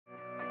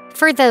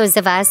For those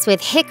of us with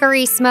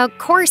hickory smoke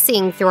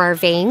coursing through our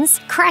veins,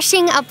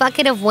 crushing a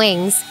bucket of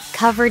wings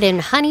covered in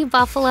honey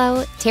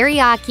buffalo,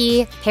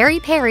 teriyaki,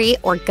 peri-peri,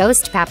 or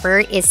ghost pepper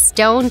is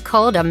stone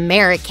cold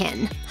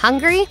American.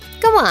 Hungry?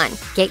 Go on,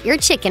 get your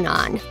chicken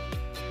on.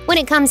 When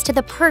it comes to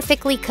the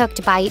perfectly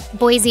cooked bite,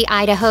 Boise,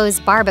 Idaho's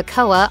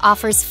Barbacoa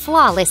offers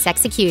flawless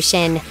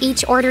execution.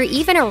 Each order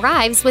even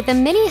arrives with a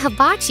mini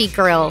hibachi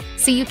grill,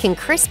 so you can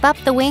crisp up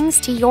the wings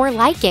to your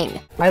liking.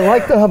 I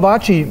like the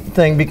hibachi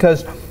thing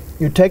because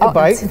you take a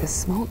bite see the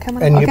smoke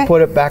coming and you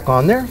put it back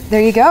on there.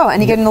 There you go,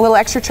 and you're getting a little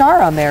extra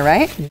char on there,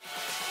 right?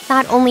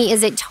 Not only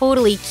is it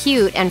totally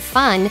cute and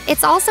fun,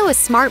 it's also a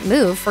smart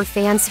move for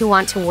fans who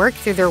want to work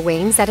through their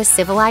wings at a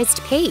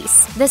civilized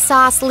pace. The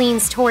sauce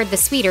leans toward the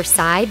sweeter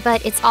side,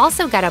 but it's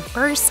also got a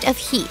burst of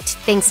heat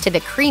thanks to the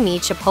creamy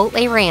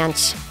chipotle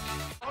ranch.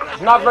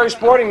 It's not very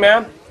sporting,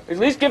 man. At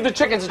least give the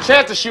chickens a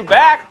chance to shoot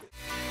back.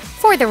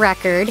 For the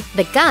record,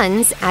 the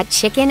Guns at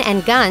Chicken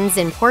and Guns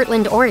in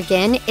Portland,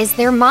 Oregon is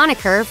their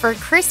moniker for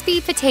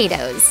crispy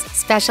potatoes.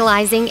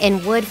 Specializing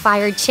in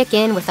wood-fired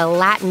chicken with a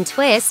Latin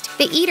twist,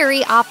 the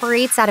eatery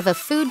operates out of a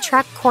food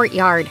truck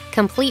courtyard,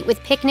 complete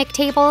with picnic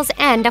tables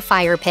and a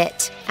fire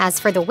pit. As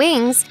for the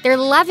wings, they're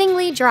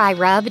lovingly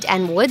dry-rubbed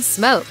and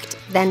wood-smoked,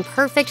 then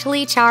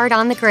perfectly charred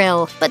on the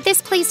grill. But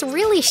this place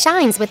really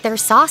shines with their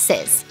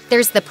sauces.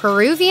 There's the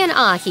Peruvian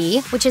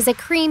ají, which is a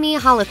creamy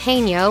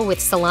jalapeno with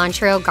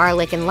cilantro,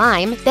 garlic, and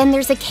lime. Then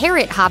there's a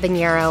carrot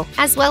habanero,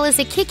 as well as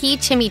a Kiki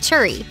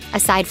chimichurri.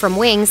 Aside from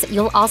wings,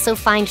 you'll also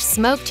find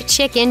smoked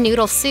chicken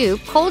noodle soup,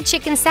 cold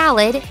chicken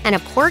salad, and a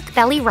pork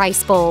belly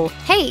rice bowl.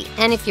 Hey,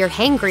 and if you're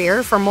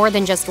hangrier for more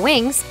than just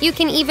wings, you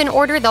can even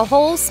order the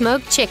whole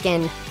smoked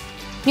chicken.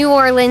 New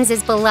Orleans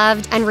is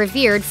beloved and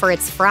revered for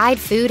its fried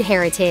food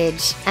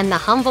heritage, and the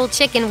humble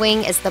chicken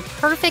wing is the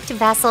perfect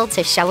vessel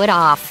to show it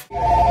off.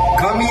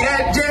 Call me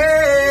that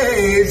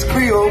Jay's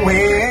Creole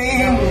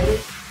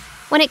Wings.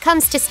 When it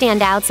comes to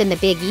standouts in the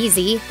Big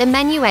Easy, the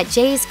menu at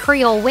Jay's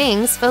Creole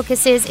Wings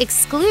focuses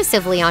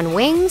exclusively on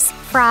wings,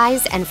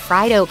 fries, and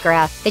fried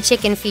okra. The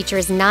chicken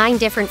features 9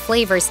 different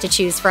flavors to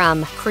choose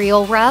from: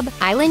 Creole Rub,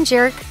 Island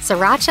Jerk,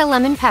 Sriracha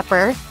Lemon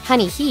Pepper,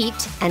 Honey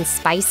Heat, and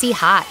Spicy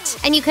Hot.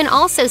 And you can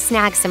also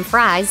snag some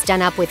fries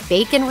done up with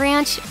bacon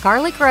ranch,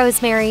 garlic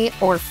rosemary,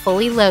 or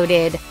fully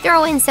loaded.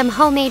 Throw in some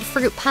homemade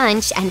fruit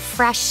punch and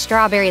fresh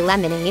strawberry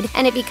lemonade,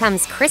 and it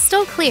becomes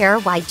crystal clear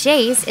why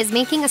Jay's is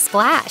making a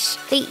splash.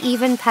 They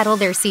even peddle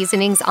their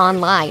seasonings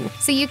online,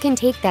 so you can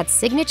take that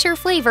signature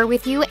flavor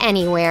with you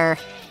anywhere.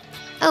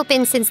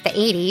 Open since the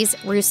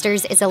 80s,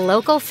 Rooster's is a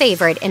local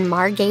favorite in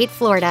Margate,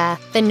 Florida.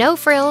 The No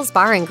Frills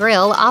Bar and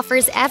Grill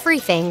offers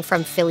everything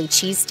from Philly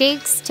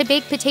cheesesteaks to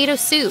baked potato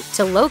soup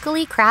to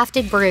locally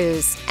crafted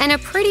brews, and a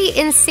pretty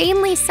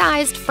insanely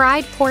sized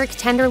fried pork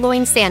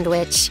tenderloin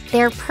sandwich.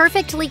 Their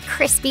perfectly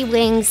crispy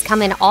wings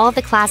come in all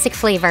the classic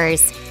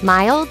flavors: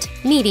 mild,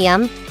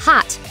 medium,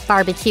 hot,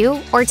 barbecue,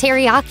 or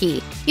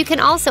teriyaki. You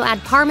can also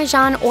add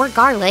Parmesan or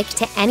garlic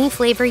to any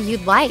flavor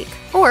you'd like,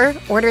 or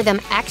order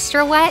them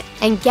extra wet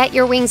and get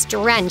your wings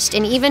drenched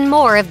in even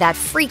more of that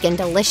freaking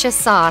delicious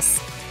sauce.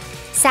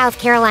 South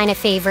Carolina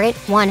favorite,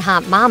 One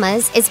Hot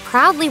Mama's, is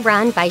proudly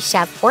run by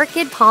Chef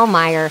Orchid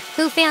Pallmeyer,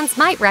 who fans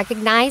might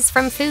recognize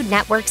from Food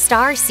Network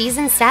Star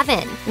Season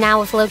 7. Now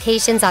with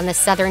locations on the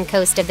southern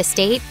coast of the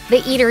state,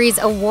 the eatery's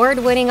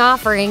award-winning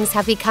offerings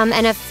have become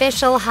an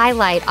official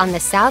highlight on the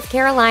South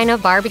Carolina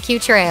Barbecue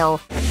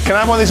Trail. Can I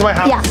have one of these in my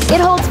house? Yeah,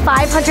 it holds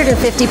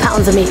 550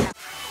 pounds of meat.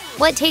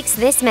 What takes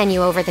this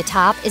menu over the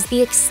top is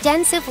the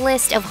extensive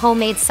list of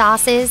homemade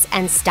sauces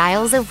and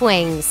styles of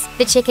wings.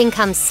 The chicken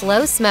comes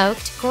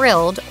slow-smoked,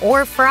 grilled,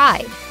 or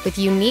fried, with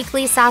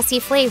uniquely saucy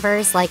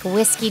flavors like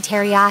whiskey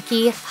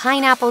teriyaki,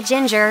 pineapple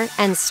ginger,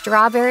 and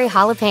strawberry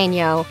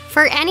jalapeno.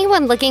 For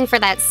anyone looking for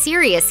that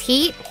serious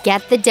heat,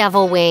 get the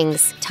devil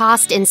wings,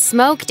 tossed in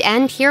smoked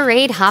and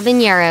pureed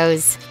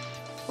habaneros.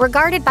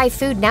 Regarded by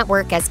Food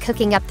Network as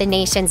cooking up the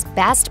nation's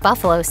best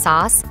buffalo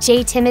sauce,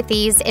 J.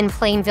 Timothy's in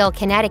Plainville,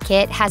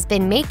 Connecticut has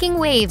been making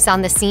waves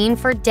on the scene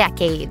for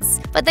decades.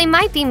 But they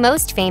might be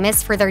most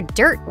famous for their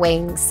dirt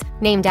wings,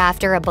 named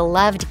after a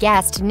beloved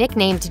guest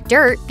nicknamed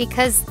Dirt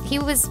because he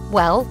was,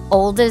 well,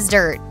 old as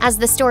dirt. As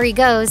the story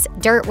goes,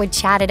 Dirt would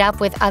chat it up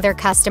with other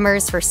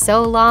customers for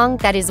so long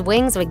that his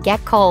wings would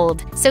get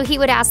cold, so he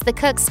would ask the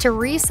cooks to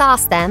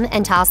re-sauce them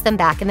and toss them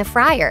back in the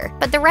fryer.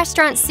 But the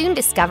restaurant soon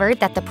discovered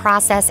that the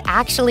process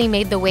actually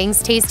made the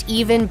wings taste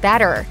even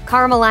better,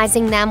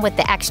 caramelizing them with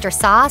the extra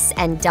sauce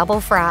and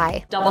double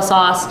fry. Double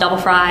sauce, double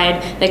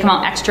fried, they come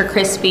out extra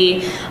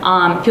crispy.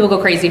 People go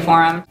crazy for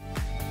them.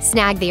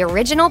 Snag the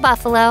original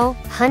buffalo,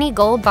 honey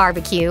gold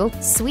barbecue,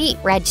 sweet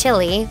red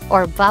chili,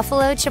 or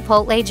buffalo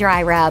chipotle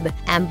dry rub,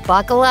 and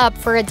buckle up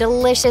for a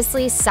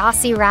deliciously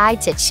saucy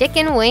ride to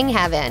chicken wing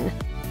heaven.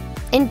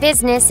 In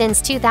business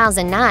since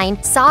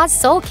 2009, Saw's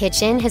Soul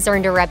Kitchen has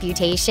earned a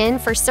reputation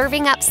for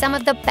serving up some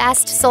of the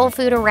best soul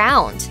food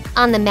around.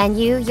 On the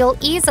menu, you'll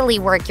easily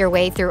work your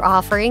way through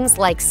offerings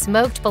like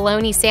smoked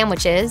bologna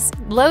sandwiches,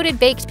 loaded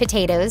baked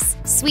potatoes,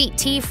 sweet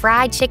tea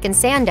fried chicken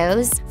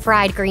sandos,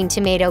 fried green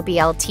tomato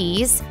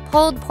BLTs,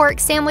 pulled pork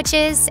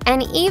sandwiches,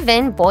 and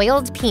even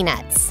boiled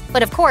peanuts.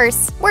 But of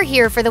course, we're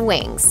here for the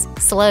wings.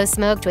 Slow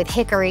smoked with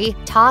hickory,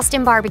 tossed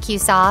in barbecue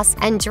sauce,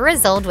 and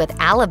drizzled with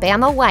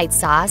Alabama white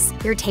sauce,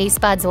 your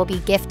taste buds will be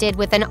gifted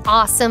with an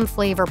awesome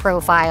flavor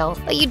profile.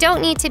 But you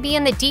don't need to be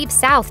in the deep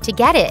south to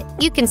get it.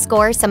 You can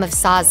score some of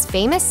Saw's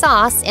famous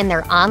sauce in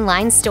their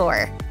online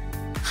store.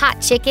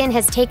 Hot chicken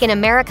has taken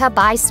America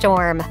by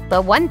storm.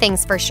 But one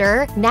thing's for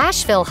sure,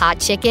 Nashville hot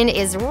chicken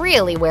is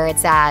really where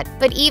it's at.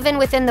 But even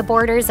within the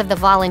borders of the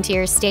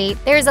volunteer state,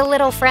 there's a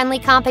little friendly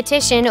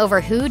competition over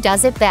who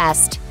does it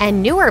best.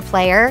 And newer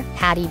player,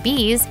 Hattie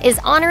B's, is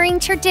honoring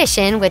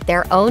tradition with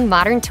their own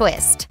modern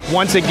twist.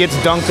 Once it gets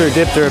dunked or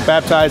dipped or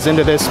baptized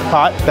into this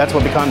pot, that's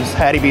what becomes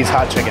Hattie B's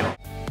hot chicken.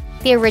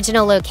 The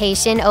original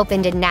location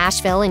opened in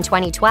Nashville in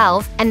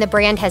 2012, and the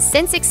brand has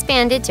since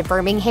expanded to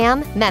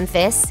Birmingham,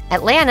 Memphis,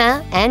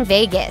 Atlanta, and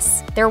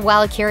Vegas. Their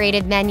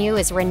well-curated menu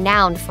is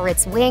renowned for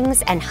its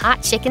wings and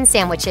hot chicken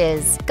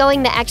sandwiches.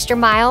 Going the extra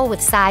mile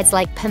with sides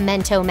like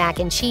pimento mac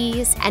and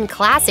cheese and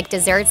classic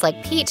desserts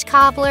like peach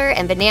cobbler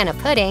and banana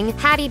pudding,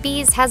 Hattie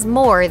B's has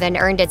more than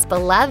earned its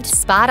beloved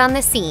spot on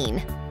the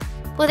scene.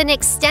 With an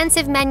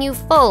extensive menu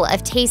full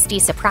of tasty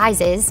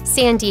surprises,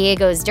 San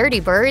Diego's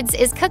Dirty Birds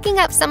is cooking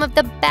up some of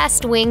the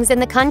best wings in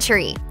the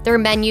country. Their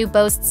menu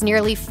boasts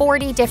nearly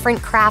 40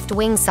 different craft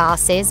wing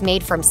sauces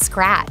made from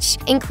scratch,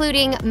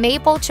 including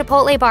maple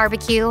chipotle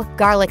barbecue,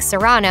 garlic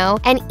serrano,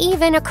 and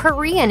even a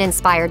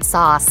Korean-inspired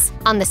sauce.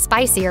 On the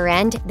spicier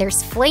end,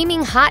 there's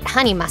flaming hot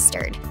honey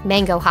mustard,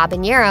 mango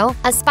habanero,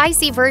 a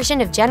spicy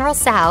version of General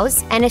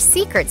Tso's, and a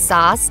secret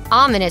sauce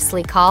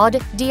ominously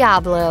called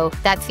Diablo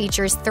that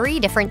features 3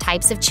 different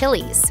types of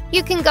chilies.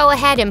 You can go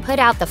ahead and put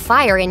out the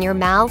fire in your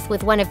mouth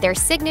with one of their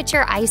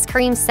signature ice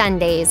cream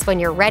sundaes when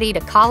you're ready to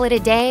call it a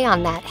day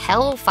on that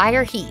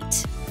hellfire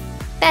heat.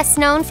 Best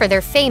known for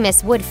their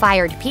famous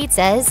wood-fired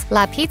pizzas,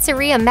 La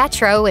Pizzeria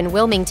Metro in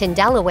Wilmington,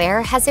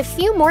 Delaware has a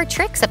few more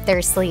tricks up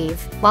their sleeve.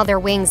 While their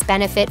wings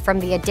benefit from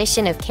the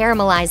addition of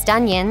caramelized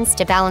onions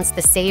to balance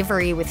the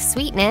savory with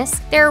sweetness,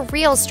 their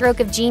real stroke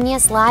of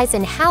genius lies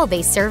in how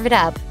they serve it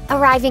up.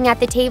 Arriving at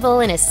the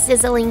table in a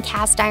sizzling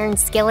cast-iron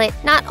skillet,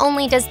 not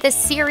only does the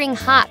searing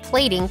hot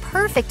plating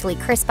perfectly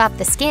crisp up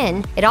the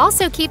skin, it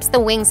also keeps the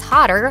wings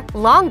hotter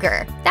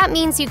longer. That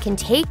means you can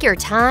take your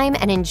time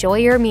and enjoy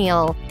your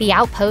meal. The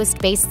Outpost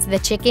bastes the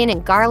chicken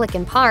in garlic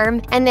and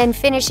parm and then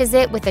finishes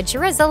it with a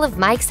drizzle of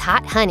Mike's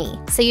hot honey.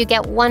 So you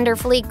get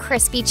wonderfully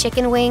crispy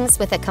chicken wings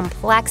with a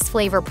complex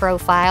flavor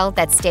profile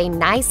that stay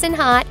nice and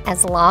hot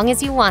as long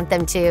as you want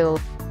them to.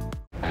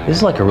 This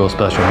is like a real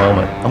special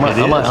moment.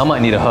 I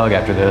might need a hug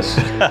after this.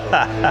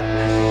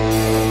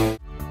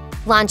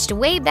 Launched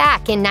way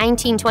back in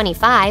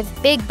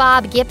 1925, Big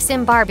Bob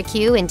Gibson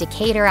Barbecue in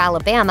Decatur,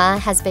 Alabama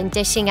has been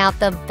dishing out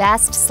the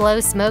best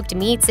slow-smoked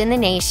meats in the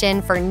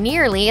nation for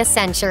nearly a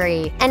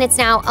century. And it's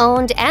now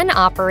owned and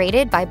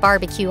operated by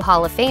Barbecue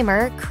Hall of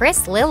Famer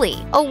Chris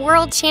Lilly, a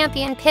world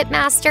champion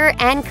pitmaster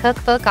and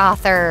cookbook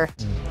author.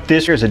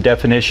 This is a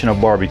definition of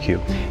barbecue.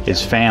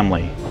 It's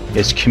family,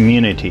 it's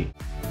community.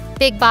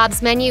 Big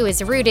Bob's menu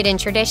is rooted in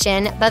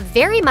tradition, but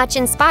very much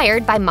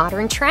inspired by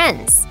modern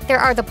trends. There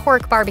are the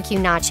pork barbecue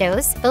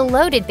nachos, the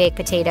loaded baked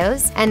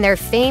potatoes, and their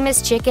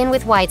famous chicken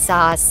with white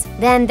sauce.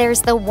 Then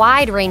there's the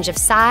wide range of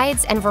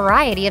sides and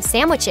variety of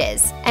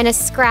sandwiches, and a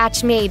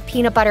scratch-made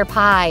peanut butter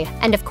pie.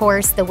 And of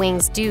course, the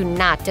wings do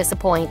not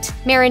disappoint.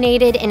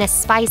 Marinated in a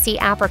spicy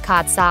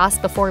apricot sauce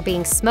before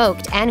being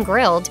smoked and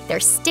grilled,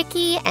 they're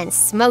sticky and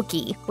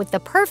smoky with the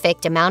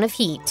perfect amount of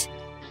heat.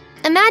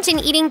 Imagine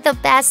eating the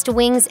best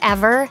wings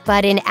ever,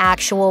 but in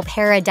actual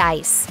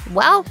paradise.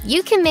 Well,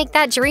 you can make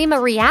that dream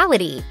a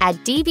reality at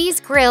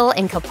DB's Grill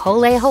in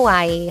Kapolei,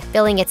 Hawaii.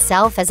 Billing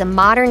itself as a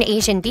modern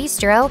Asian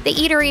bistro, the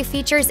eatery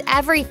features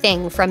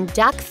everything from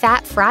duck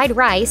fat fried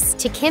rice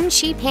to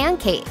kimchi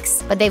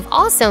pancakes. But they've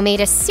also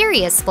made a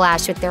serious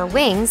splash with their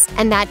wings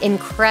and that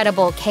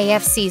incredible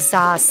KFC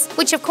sauce,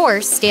 which of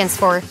course stands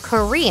for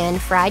Korean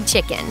fried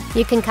chicken.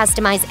 You can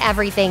customize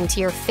everything to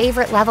your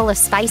favorite level of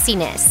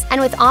spiciness, and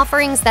with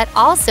offerings that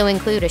also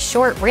include a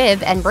short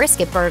rib and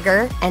brisket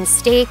burger and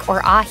steak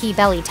or ahi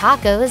belly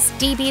tacos,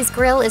 DB's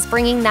Grill is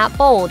bringing that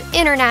bold,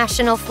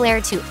 international flair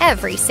to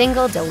every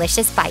single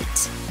delicious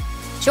bite.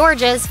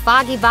 Georgia's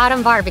Foggy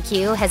Bottom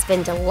Barbecue has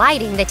been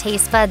delighting the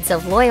taste buds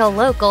of loyal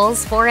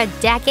locals for a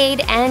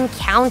decade and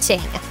counting.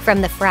 From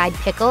the fried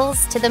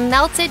pickles to the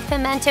melted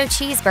pimento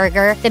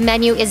cheeseburger, the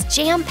menu is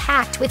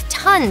jam-packed with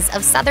tons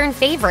of Southern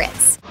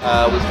favorites.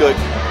 We cook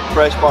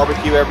fresh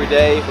barbecue every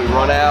day. If we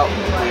run out,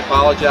 we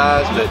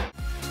apologize,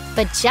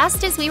 But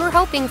just as we were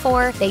hoping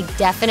for, they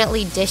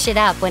definitely dish it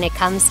up when it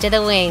comes to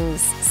the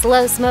wings.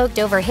 Slow smoked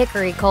over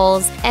hickory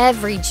coals,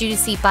 every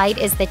juicy bite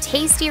is the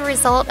tasty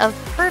result of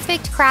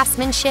perfect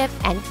craftsmanship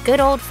and good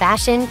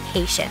old-fashioned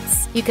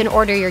patience. You can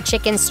order your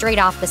chicken straight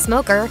off the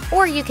smoker,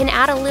 or you can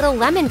add a little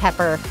lemon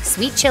pepper,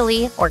 sweet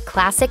chili, or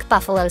classic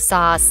buffalo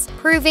sauce.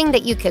 Proving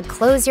that you could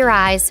close your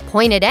eyes,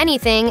 point at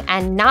anything,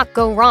 and not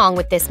go wrong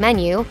with this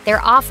menu,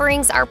 their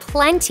offerings are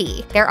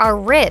plenty. There are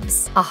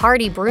ribs, a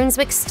hearty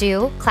Brunswick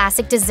stew,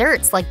 classic dessert,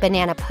 desserts like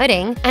banana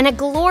pudding, and a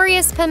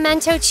glorious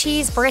pimento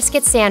cheese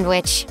brisket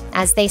sandwich.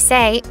 As they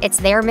say, it's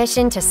their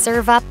mission to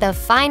serve up the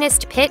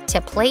finest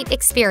pit-to-plate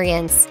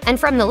experience. And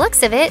from the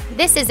looks of it,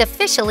 this is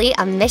officially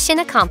a mission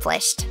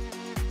accomplished.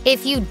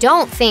 If you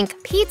don't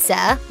think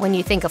pizza when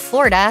you think of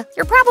Florida,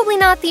 you're probably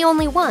not the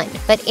only one.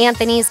 But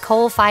Anthony's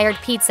coal-fired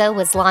pizza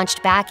was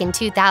launched back in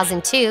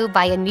 2002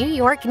 by a New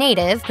York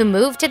native who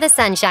moved to the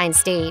Sunshine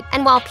State.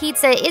 And while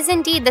pizza is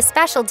indeed the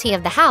specialty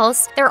of the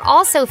house, they're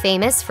also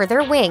famous for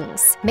their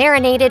wings.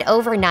 Marinated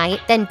overnight,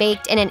 then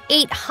baked in an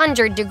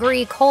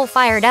 800-degree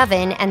coal-fired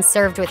oven and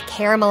served with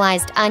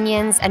caramelized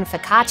onions and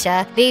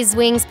focaccia, these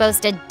wings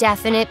boast a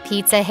definite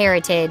pizza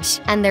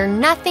heritage. And they're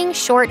nothing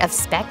short of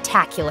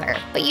spectacular.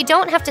 But you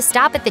don't have to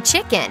stop at the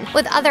chicken.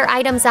 With other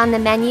items on the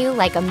menu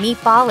like a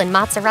meatball and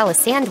mozzarella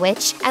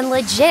sandwich and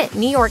legit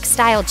New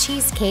York-style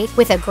cheesecake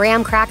with a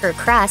graham cracker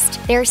crust,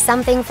 there's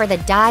something for the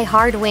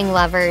die-hard wing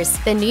lovers,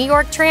 the New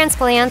York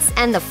transplants,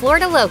 and the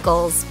Florida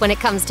locals when it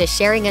comes to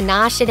sharing a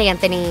nosh at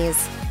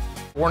Anthony's.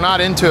 We're not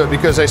into it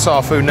because they saw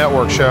a Food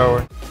Network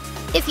show.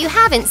 If you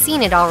haven't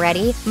seen it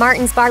already,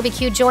 Martin's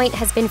Barbecue Joint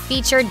has been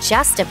featured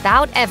just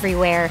about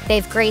everywhere.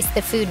 They've graced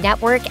the Food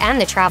Network and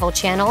the Travel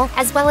Channel,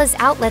 as well as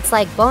outlets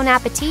like Bon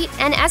Appetit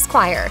and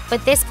Esquire.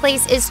 But this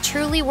place is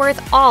truly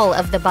worth all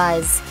of the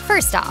buzz.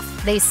 First off,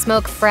 they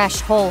smoke fresh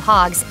whole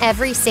hogs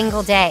every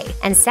single day.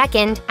 And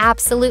second,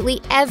 absolutely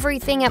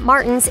everything at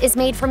Martin's is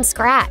made from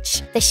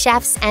scratch. The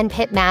chefs and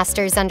pit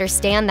masters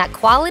understand that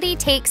quality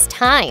takes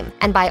time,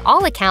 and by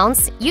all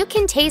accounts, you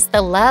can taste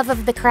the love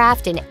of the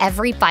craft in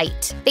every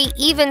bite. They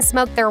even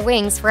smoke their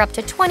wings for up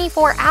to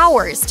 24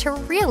 hours to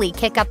really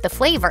kick up the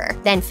flavor,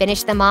 then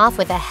finish them off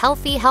with a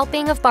healthy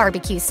helping of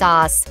barbecue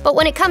sauce. But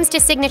when it comes to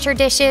signature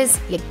dishes,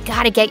 you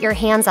gotta get your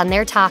hands on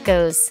their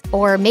tacos,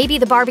 or maybe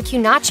the barbecue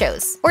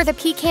nachos, or the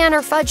pecan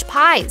or fudge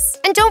pies.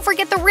 And don't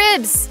forget the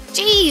ribs!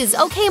 Geez,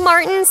 okay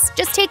Martins,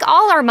 just take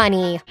all our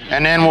money.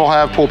 And then we'll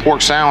have pulled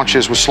pork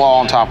sandwiches with slaw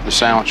on top of the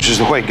sandwich, which is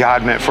the way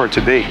God meant for it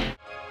to be.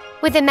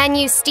 With a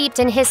menu steeped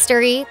in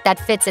history that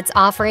fits its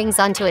offerings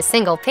onto a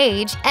single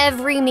page,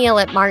 every meal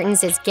at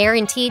Martin's is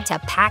guaranteed to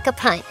pack a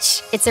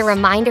punch. It's a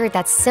reminder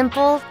that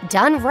simple,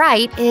 done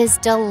right is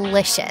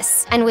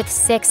delicious. And with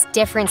 6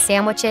 different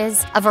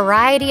sandwiches, a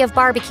variety of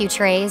barbecue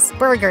trays,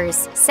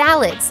 burgers,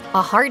 salads,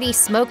 a hearty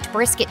smoked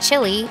brisket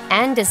chili,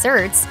 and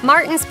desserts,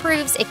 Martin's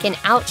proves it can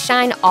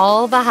outshine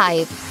all the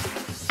hype.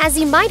 As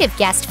you might have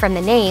guessed from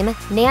the name,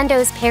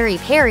 Nando's Peri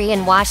Peri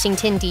in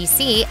Washington,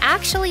 D.C.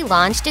 actually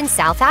launched in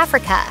South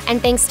Africa,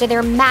 and thanks to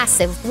their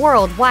massive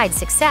worldwide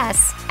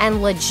success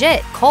and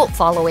legit cult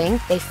following,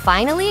 they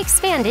finally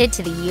expanded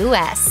to the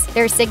U.S.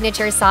 Their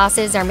signature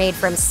sauces are made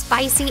from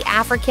spicy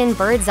African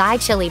bird's eye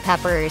chili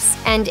peppers,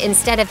 and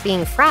instead of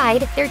being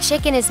fried, their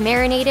chicken is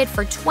marinated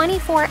for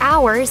 24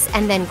 hours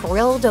and then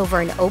grilled over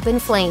an open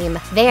flame.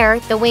 There,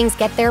 the wings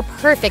get their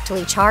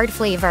perfectly charred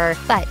flavor,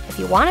 but if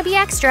you want to be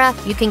extra,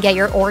 you can get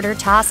your order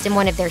tossed in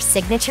one of their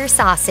signature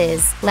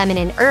sauces: lemon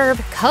and herb,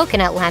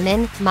 coconut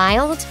lemon,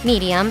 mild,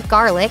 medium,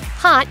 garlic,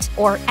 hot,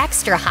 or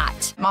extra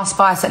hot. My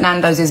spice at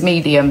Nando's is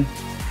medium.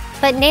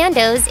 But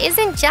Nando's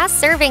isn't just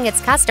serving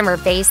its customer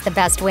base the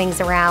best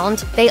wings around.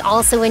 They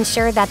also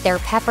ensure that their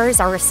peppers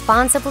are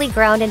responsibly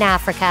grown in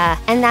Africa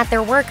and that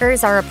their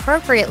workers are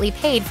appropriately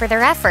paid for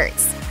their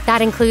efforts.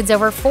 That includes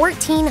over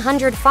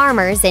 1,400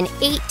 farmers in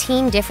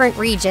 18 different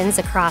regions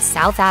across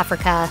South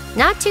Africa.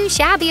 Not too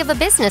shabby of a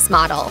business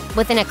model,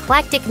 with an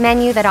eclectic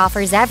menu that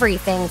offers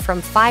everything from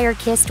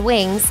fire-kissed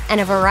wings and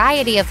a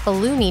variety of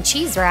halloumi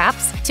cheese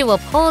wraps to a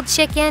pulled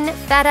chicken,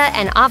 feta,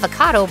 and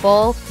avocado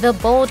bowl. The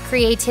bold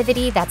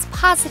creativity that's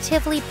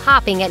positively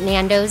popping at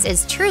Nando's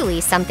is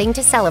truly something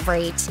to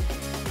celebrate.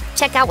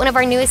 Check out one of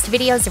our newest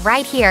videos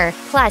right here.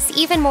 Plus,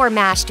 even more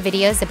mashed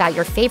videos about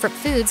your favorite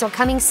foods are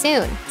coming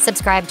soon.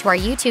 Subscribe to our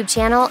YouTube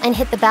channel and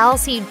hit the bell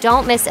so you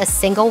don't miss a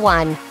single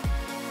one.